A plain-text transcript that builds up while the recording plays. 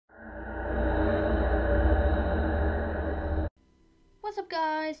What's up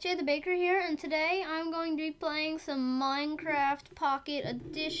guys, Jay the Baker here, and today I'm going to be playing some Minecraft Pocket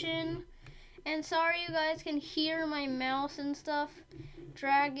Edition. And sorry you guys can hear my mouse and stuff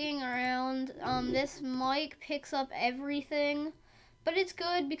dragging around. This mic picks up everything, but it's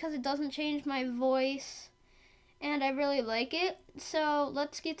good because it doesn't change my voice, and I really like it. So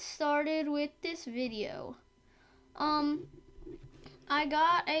let's get started with this video. I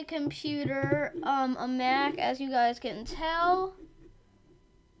got a computer, a Mac, as you guys can tell.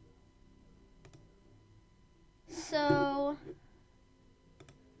 So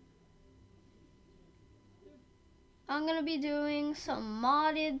I'm gonna be doing some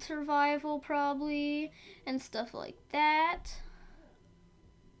modded survival probably and stuff like that.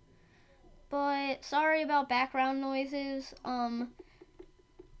 But sorry about background noises.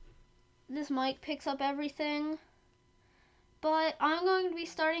 This mic picks up everything. But I'm going to be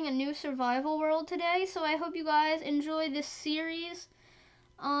starting a new survival world today, so I hope you guys enjoy this series.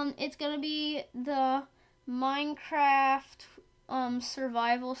 It's gonna be the Minecraft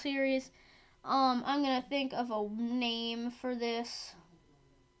survival series. I'm gonna think of a name for this,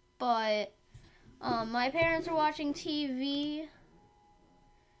 but my parents are watching TV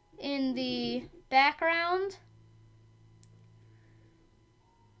in the background.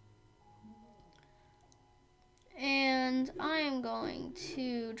 And I am going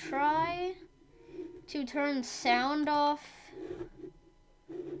to try to turn sound off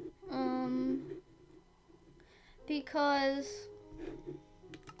because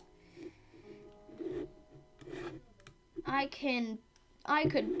I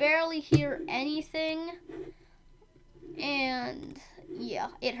could barely hear anything, and yeah,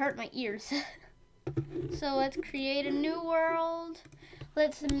 it hurt my ears. So let's create a new world.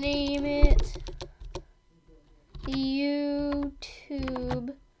 Let's name it YouTube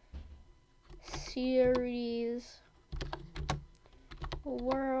series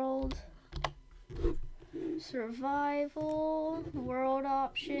world survival, world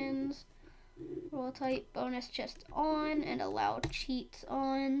options, world type, bonus chest on, and allow cheats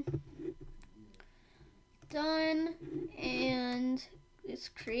on. Done. And let's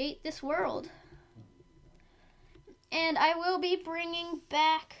create this world. And I will be bringing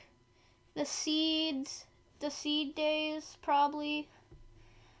back the seed days probably.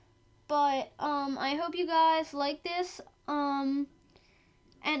 But I hope you guys like this.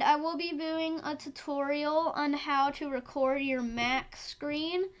 And I will be doing a tutorial on how to record your Mac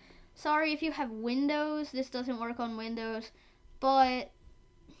screen. Sorry if you have Windows, this doesn't work on Windows. But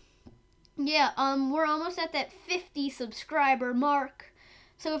yeah, we're almost at that 50 subscriber mark.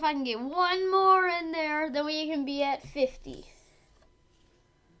 So if I can get one more in there, then we can be at 50.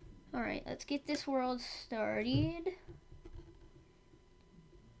 Alright, let's get this world started.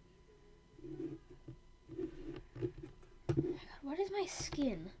 What is my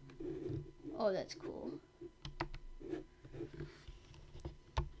skin? Oh, that's cool.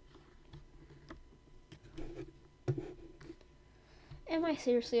 Am I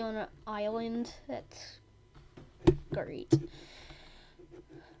seriously on an island? That's great.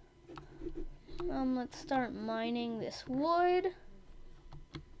 Let's start mining this wood.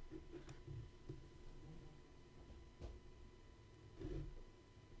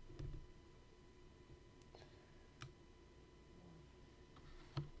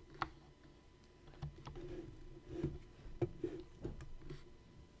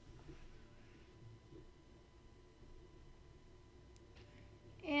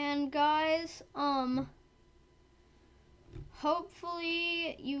 And guys,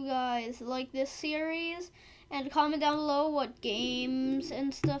 hopefully you guys like this series, and comment down below what games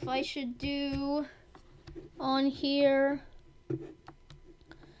and stuff I should do on here.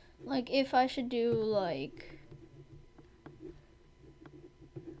 Like if I should do like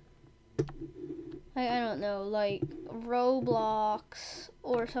I don't know, like Roblox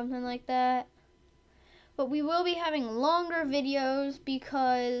or something like that. But we will be having longer videos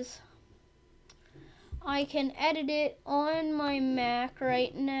because I can edit it on my Mac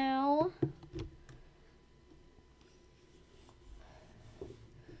right now.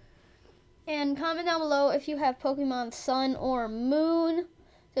 And comment down below if you have Pokemon Sun or Moon.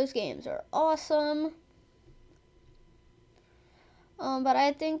 Those games are awesome. But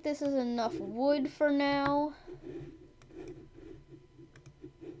I think this is enough wood for now.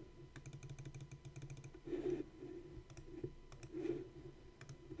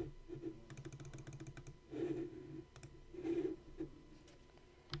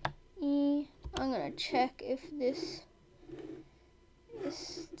 I'm gonna check if this is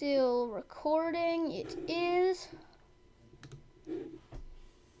still recording. It is.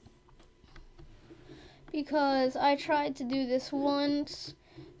 because I tried to do this once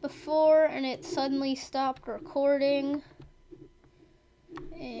before and it suddenly stopped recording.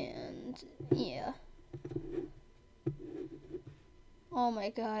 And yeah. Oh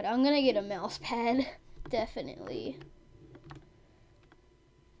my god, I'm gonna get a mouse pad. Definitely.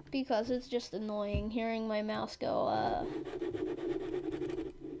 Because it's just annoying hearing my mouse go,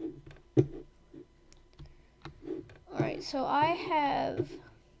 Alright, so I have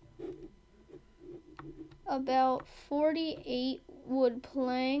about 48 wood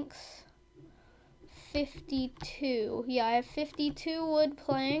planks. 52. Yeah, I have 52 wood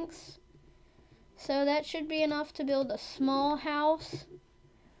planks. So that should be enough to build a small house.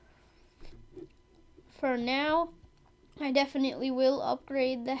 For now, I definitely will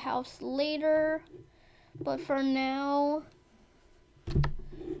upgrade the house later. But for now,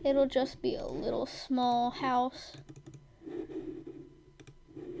 it'll just be a little small house.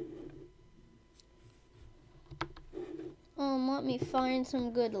 Let me find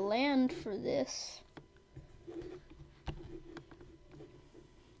some good land for this.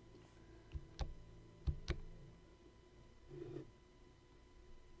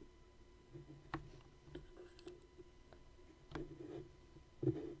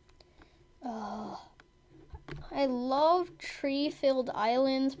 I love tree-filled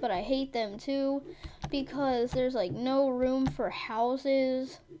islands, but I hate them too because there's like no room for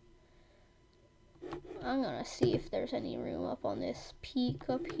houses. I'm gonna see if there's any room up on this peak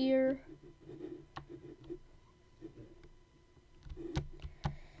up here.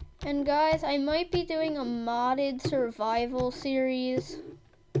 And guys, I might be doing a modded survival series.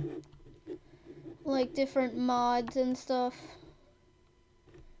 Like different mods and stuff.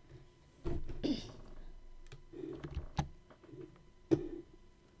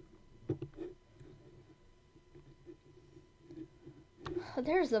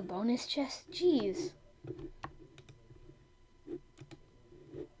 There's the bonus chest. Jeez.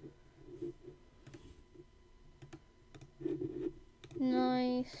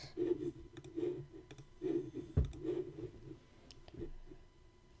 Nice.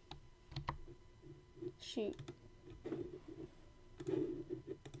 Shoot.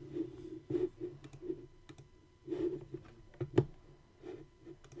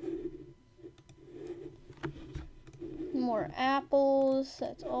 More apples,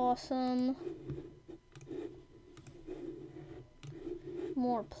 that's awesome.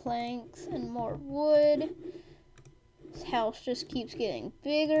 More planks and more wood. This house just keeps getting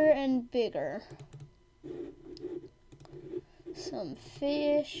bigger and bigger. Some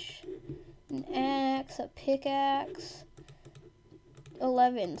fish, an axe, a pickaxe,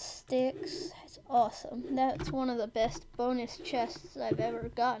 11 sticks. That's awesome. That's one of the best bonus chests I've ever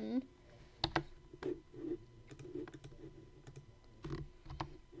gotten.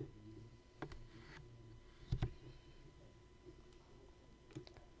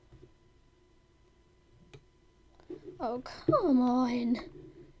 Oh, come on.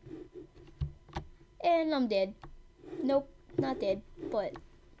 And I'm dead. Nope, not dead, but...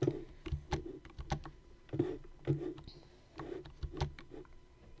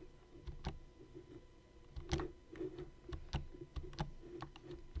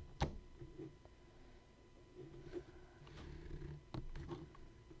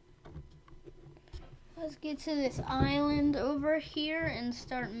 Let's get to this island over here and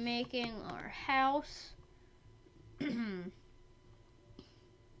start making our house.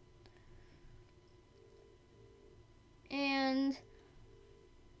 And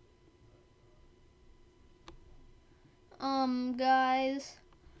guys,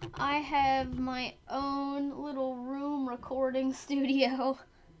 I have my own little room recording studio.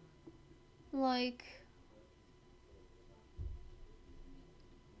 Like,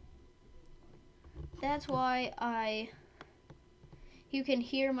 that's why you can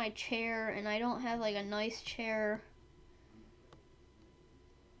hear my chair, and I don't have like a nice chair.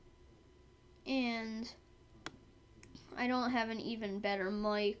 And I don't have an even better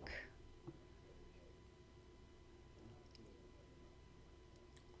mic.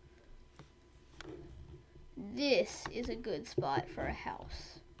 This is a good spot for a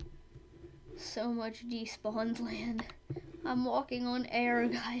house. So much despawned land. I'm walking on air,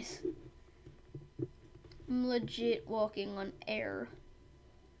 guys. I'm legit walking on air.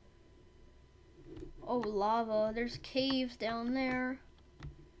 Oh, lava. There's caves down there.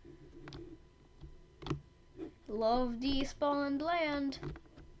 Love despawned land.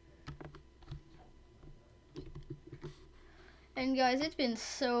 And guys, it's been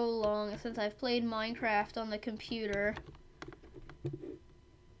so long since I've played Minecraft on the computer.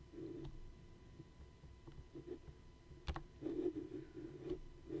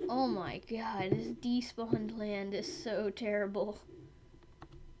 Oh my god, this despawned land is so terrible.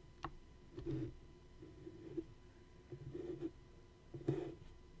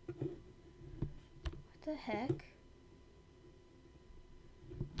 What the heck?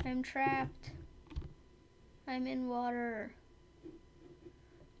 I'm trapped. I'm in water.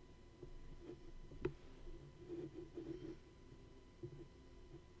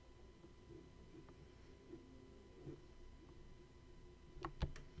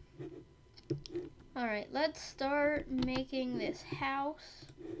 Alright, let's start making this house.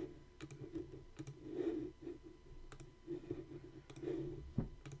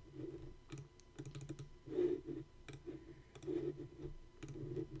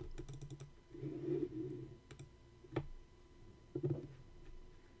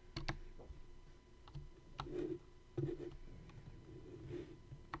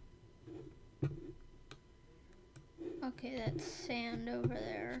 Okay, that's sand over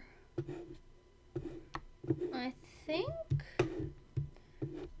there. I think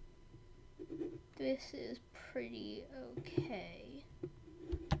this is pretty okay.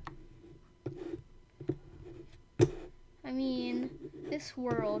 I mean, this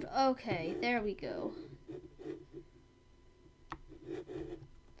world, okay, there we go.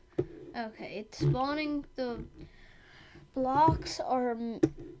 Okay, it's spawning, the blocks are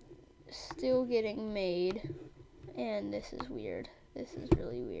still getting made, and this is weird. This is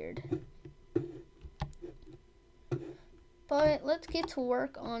really weird. But let's get to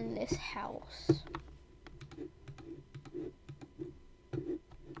work on this house.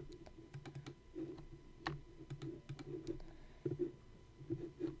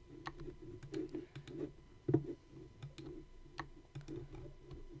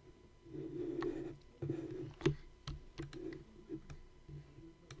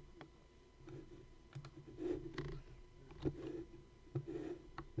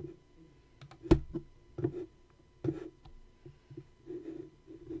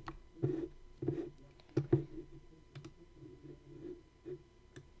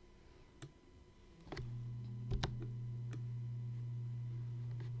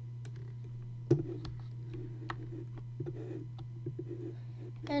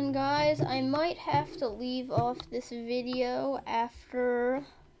 And guys, I might have to leave off this video after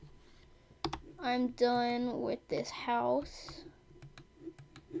I'm done with this house,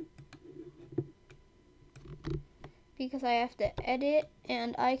 because I have to edit,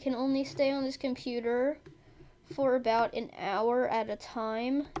 and I can only stay on this computer for about an hour at a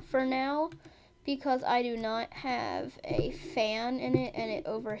time for now, because I do not have a fan in it and it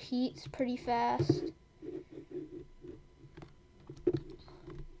overheats pretty fast.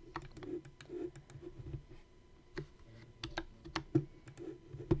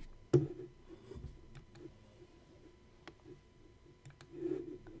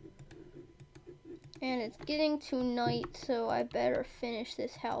 And it's getting to night, so I better finish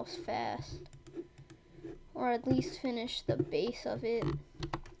this house fast. Or at least finish the base of it.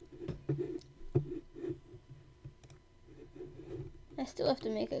 I still have to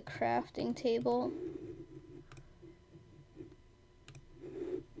make a crafting table.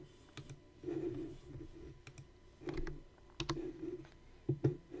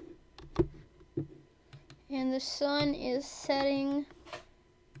 And the sun is setting.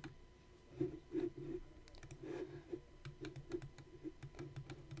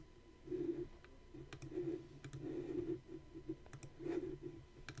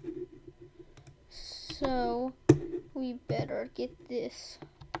 So we better get this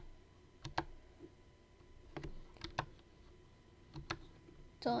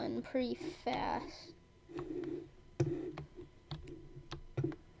done pretty fast.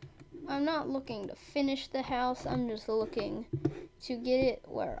 I'm not looking to finish the house, I'm just looking to get it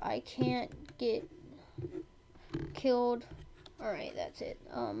where I can't get killed. Alright, that's it.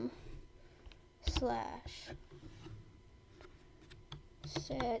 Slash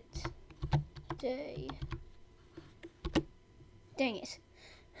set day. Dang it.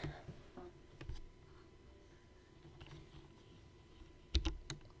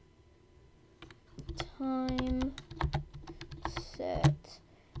 Time set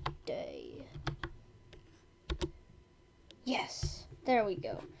day. Yes, there we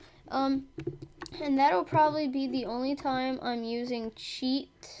go. And that'll probably be the only time I'm using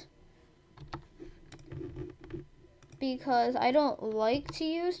cheat, because I don't like to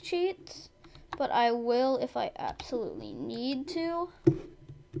use cheats, but I will if I absolutely need to.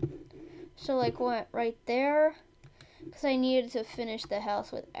 So like what right there, because I needed to finish the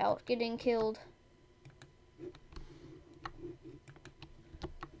house without getting killed.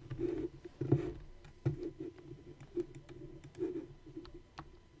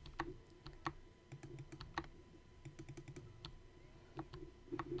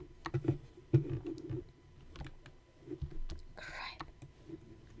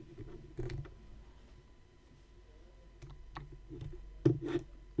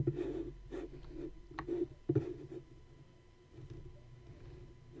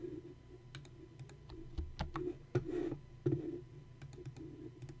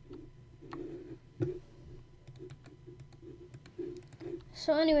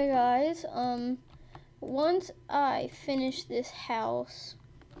 So anyway, guys, once I finish this house,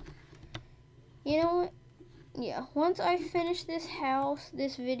 you know what? Yeah, once I finish this house,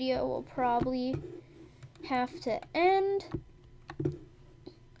 this video will probably have to end.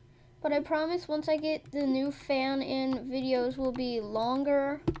 But I promise once I get the new fan in, videos will be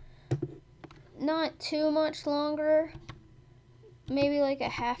longer. Not too much longer. Maybe like a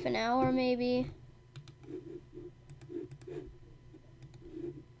half an hour, maybe.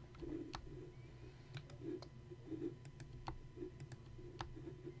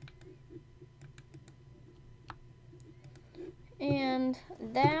 And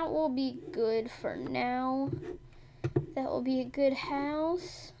that will be good for now. That will be a good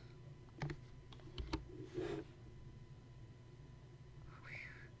house.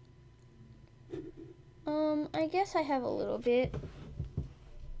 I guess I have a little bit.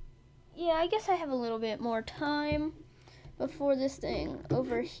 Yeah, I guess I have a little bit more time before this thing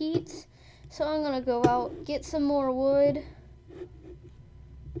overheats. So I'm gonna go out, get some more wood.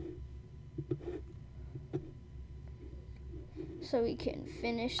 So we can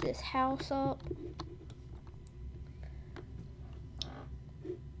finish this house up.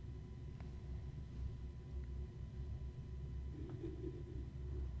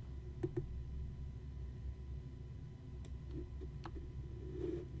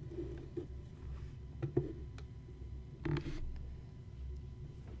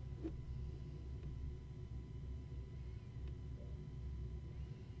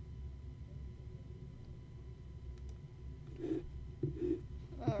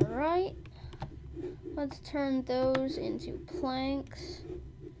 Alright, let's turn those into planks.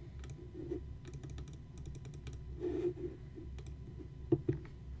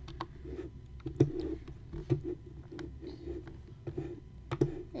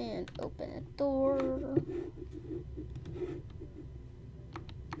 And open a door.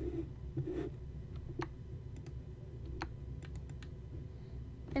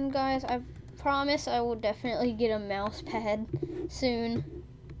 And guys, I promise I will definitely get a mouse pad soon.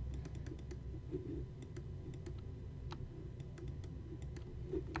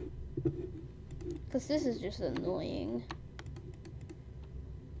 Because this is just annoying.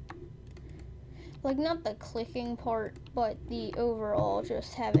 Like, not the clicking part, but the overall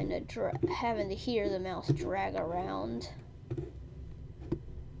just having to hear the mouse drag around.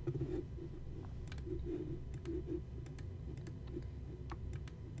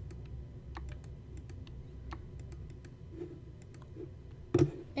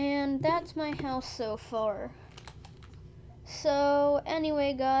 And that's my house so far. So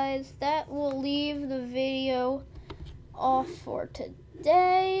anyway, guys, that will leave the video off for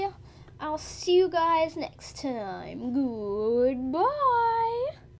today. I'll see you guys next time. Goodbye.